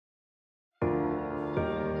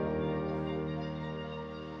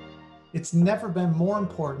It's never been more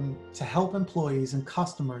important to help employees and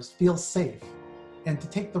customers feel safe and to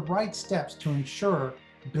take the right steps to ensure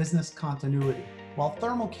business continuity. While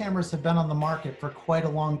thermal cameras have been on the market for quite a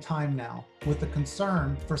long time now, with the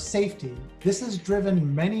concern for safety, this has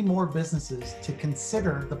driven many more businesses to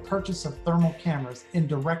consider the purchase of thermal cameras in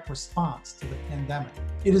direct response to the pandemic.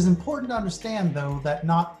 It is important to understand, though, that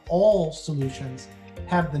not all solutions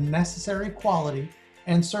have the necessary quality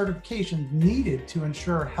and certifications needed to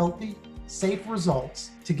ensure healthy, safe results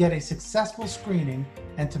to get a successful screening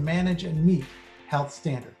and to manage and meet health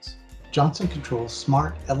standards. Johnson Controls'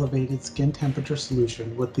 smart elevated skin temperature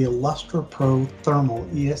solution with the Illustra Pro thermal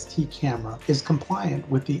EST camera is compliant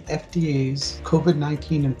with the FDA's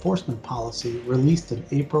COVID-19 enforcement policy released in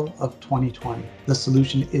April of 2020. The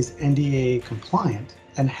solution is NDAA compliant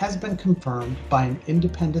and has been confirmed by an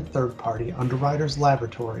independent third-party underwriter's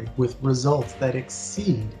laboratory with results that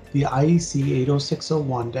exceed the IEC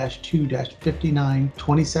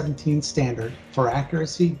 80601-2-59-2017 standard for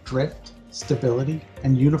accuracy, drift, stability,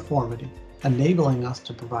 and uniformity, enabling us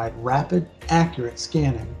to provide rapid, accurate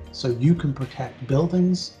scanning so you can protect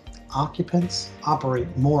buildings, occupants,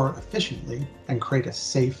 operate more efficiently, and create a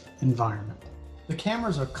safe environment. The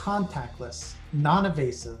cameras are contactless,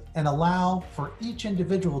 non-invasive, and allow for each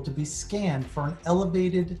individual to be scanned for an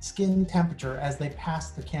elevated skin temperature as they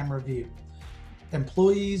pass the camera view.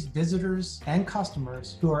 Employees, visitors, and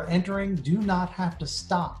customers who are entering do not have to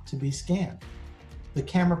stop to be scanned. The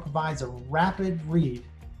camera provides a rapid read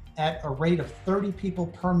at a rate of 30 people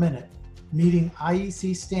per minute, meeting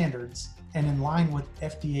IEC standards and in line with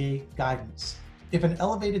FDA guidance. If an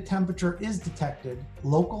elevated temperature is detected,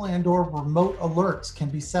 local and/or remote alerts can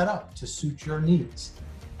be set up to suit your needs.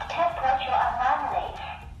 Temperature anomaly.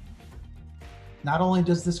 Not only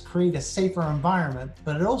does this create a safer environment,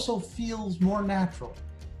 but it also feels more natural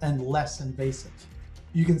and less invasive.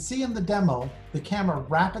 You can see in the demo, the camera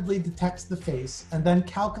rapidly detects the face and then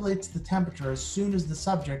calculates the temperature as soon as the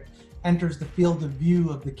subject enters the field of view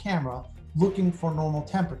of the camera looking for normal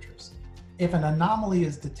temperatures. If an anomaly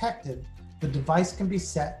is detected, the device can be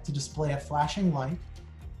set to display a flashing light,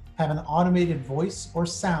 have an automated voice or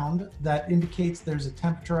sound that indicates there's a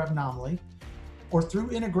temperature anomaly, or through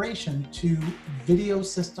integration to video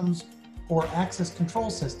systems or access control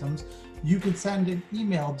systems, you can send an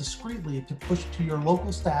email discreetly to push to your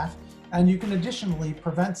local staff, and you can additionally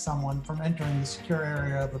prevent someone from entering the secure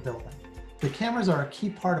area of a building. The cameras are a key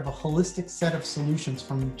part of a holistic set of solutions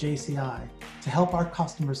from JCI to help our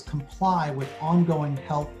customers comply with ongoing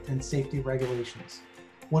health and safety regulations.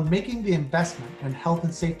 When making the investment in health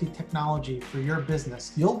and safety technology for your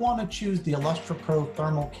business, you'll want to choose the Illustra Pro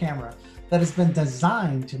thermal camera that has been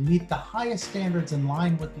designed to meet the highest standards in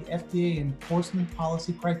line with the FDA enforcement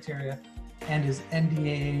policy criteria and is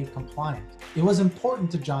NDAA compliant. It was important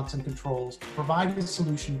to Johnson Controls to provide a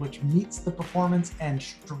solution which meets the performance and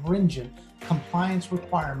stringent compliance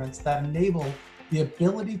requirements that enable the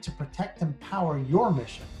ability to protect and power your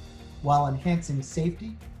mission while enhancing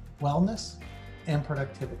safety, wellness, and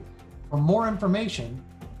productivity. For more information,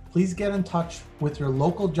 please get in touch with your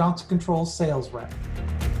local Johnson Controls sales rep.